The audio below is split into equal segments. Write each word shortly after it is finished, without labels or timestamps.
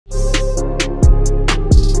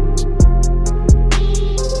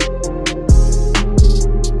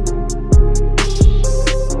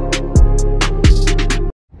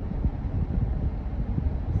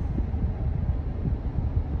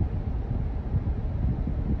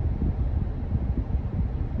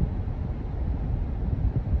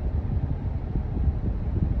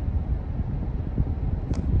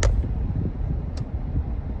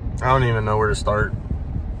I don't even know where to start.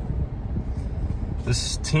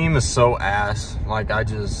 This team is so ass. Like,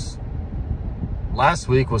 last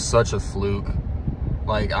week was such a fluke.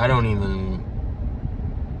 Like, I don't even...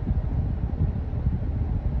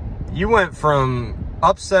 You went from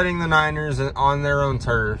upsetting the Niners on their own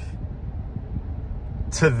turf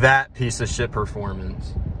to that piece of shit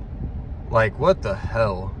performance. Like, what the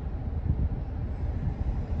hell?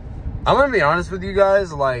 I'm gonna be honest with you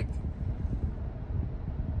guys, like,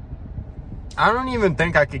 I don't even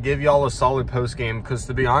think I could give y'all a solid post game, because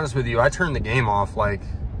to be honest with you, I turned the game off, like,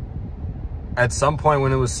 at some point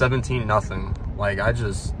when it was 17-0. Like,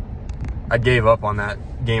 I gave up on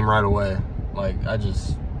that game right away. Like,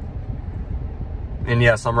 and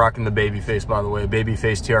yes, I'm rocking the babyface, by the way.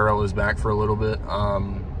 Babyface TRL is back for a little bit.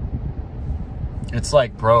 It's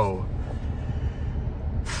like, bro,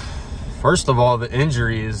 first of all, the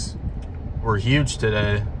injuries were huge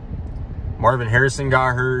today. Marvin Harrison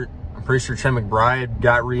got hurt. I'm pretty sure Trey McBride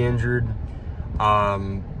got re-injured.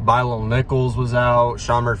 Bilo Nichols was out.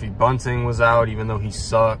 Sean Murphy-Bunting was out, even though he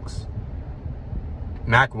sucks.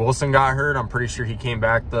 Mac Wilson got hurt. I'm pretty sure he came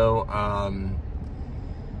back, though.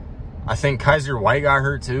 I think Kaiser White got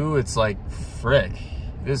hurt, too. It's like, frick.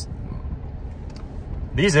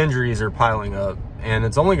 These injuries are piling up, and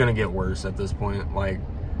it's only going to get worse at this point. Like,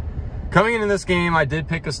 coming into this game, I did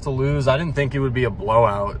pick us to lose. I didn't think it would be a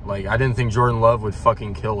blowout. Like, I didn't think Jordan Love would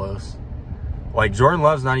fucking kill us. Like, Jordan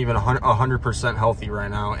Love's not even 100% healthy right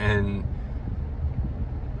now, and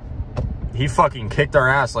he fucking kicked our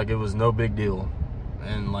ass like it was no big deal.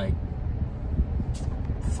 And, like,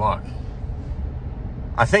 fuck.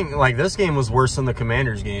 I think, like, this game was worse than the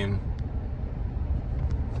Commanders game.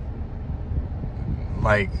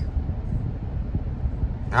 Like,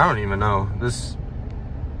 I don't even know. This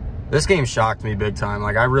game shocked me big time.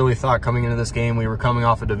 Like, I really thought coming into this game we were coming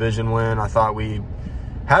off a division win. I thought we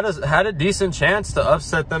had a decent chance to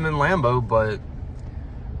upset them in Lambeau, but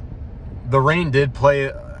the rain did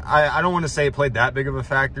play. I don't want to say it played that big of a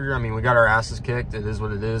factor. I mean, we got our asses kicked. It is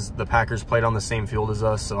what it is. The Packers played on the same field as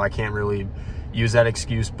us, so I can't really use that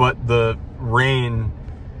excuse. But the rain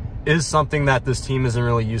is something that this team isn't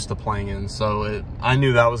really used to playing in. So I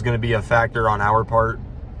knew that was going to be a factor on our part.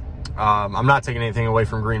 I'm not taking anything away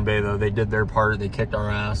from Green Bay, though. They did their part. They kicked our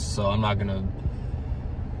ass, so I'm not gonna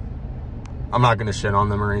shit on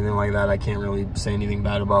them or anything like that. I can't really say anything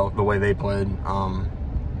bad about the way they played.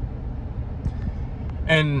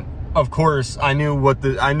 And of course, I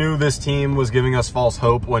knew this team was giving us false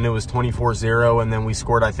hope when it was 24-0, and then we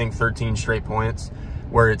scored, I think, 13 straight points,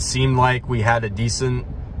 where it seemed like we had a decent,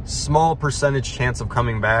 small percentage chance of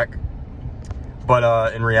coming back.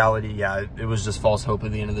 But in reality, yeah, it was just false hope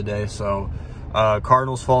at the end of the day. So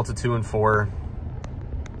Cardinals fall to 2-4.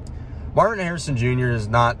 Marvin Harrison Jr. is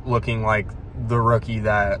not looking like the rookie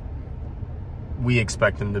that we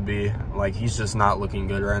expect him to be. Like, he's just not looking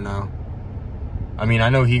good right now. I mean, I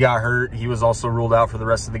know he got hurt. He was also ruled out for the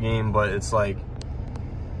rest of the game, but it's like,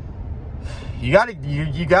 you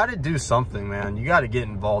gotta do something, man. You gotta get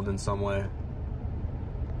involved in some way.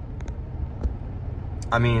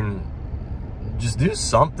 I mean, just do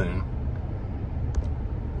something.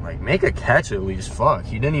 Like, make a catch at least. Fuck,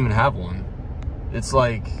 he didn't even have one. It's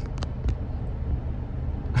like,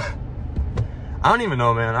 I don't even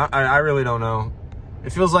know, man. I really don't know.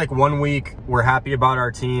 It feels like one week we're happy about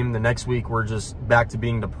our team. The next week we're just back to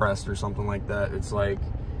being depressed or something like that. It's like,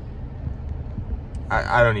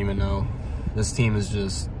 I don't even know. This team is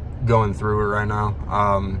just going through it right now.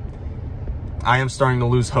 I am starting to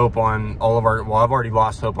lose hope on all of our... Well, I've already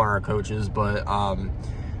lost hope on our coaches, but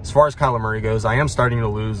as far as Kyler Murray goes, I am starting to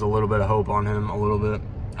lose a little bit of hope on him, a little bit.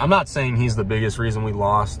 I'm not saying he's the biggest reason we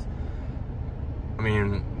lost. I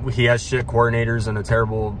mean, he has shit coordinators and a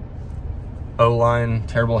terrible O-line,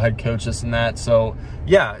 terrible head coach, this and that. So,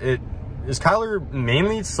 yeah, is Kyler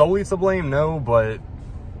mainly solely to blame? No, but,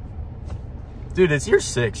 dude, it's year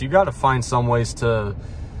 6. You got to find some ways to...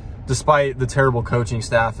 Despite the terrible coaching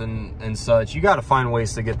staff and such, you got to find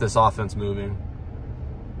ways to get this offense moving.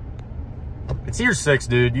 It's year 6,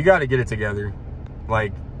 dude. You got to get it together.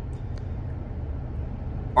 Like,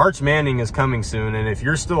 Arch Manning is coming soon, and if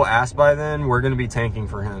you're still ass by then, we're going to be tanking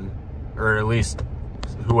for him. Or at least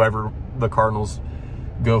whoever the Cardinals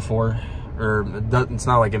go for. Or it's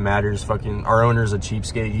not like it matters. Fucking, our owner's a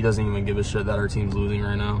cheapskate. He doesn't even give a shit that our team's losing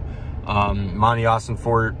right now. Monty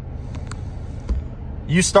Austin-Fort,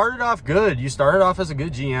 you started off good. You started off as a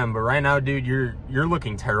good GM, but right now, dude, you're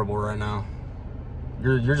looking terrible right now.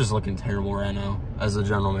 You're just looking terrible right now as a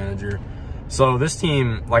general manager. So this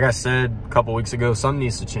team, like I said a couple weeks ago, something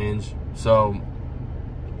needs to change. So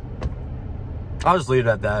I'll just leave it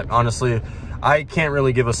at that. Honestly, I can't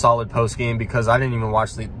really give a solid post game because I didn't even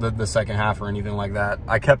watch the second half or anything like that.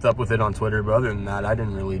 I kept up with it on Twitter, but other than that, I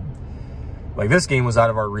didn't really, like, this game was out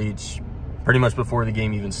of our reach pretty much before the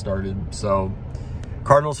game even started. So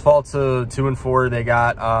Cardinals fall to 2-4. They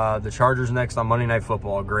got the Chargers next on Monday Night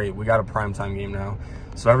Football. Great. We got a primetime game now.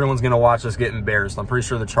 So everyone's going to watch us get embarrassed. I'm pretty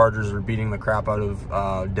sure the Chargers are beating the crap out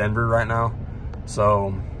of Denver right now.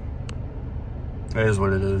 So it is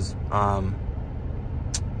what it is.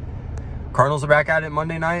 Cardinals are back at it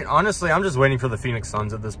Monday night. Honestly, I'm just waiting for the Phoenix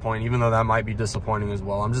Suns at this point, even though that might be disappointing as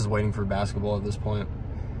well. I'm just waiting for basketball at this point.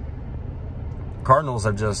 Cardinals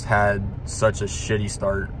have just had such a shitty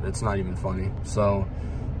start. It's not even funny. So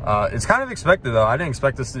it's kind of expected, though. I didn't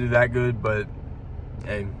expect us to do that good, but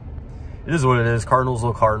hey, it is what it is. Cardinals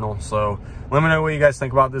will Cardinal. So let me know what you guys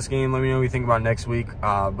think about this game. Let me know what you think about next week.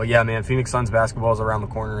 But yeah, man, Phoenix Suns basketball is around the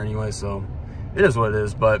corner anyway, so it is what it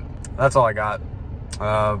is. But that's all I got.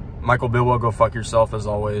 Michael Bilwell, go fuck yourself as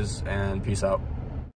always, and peace out.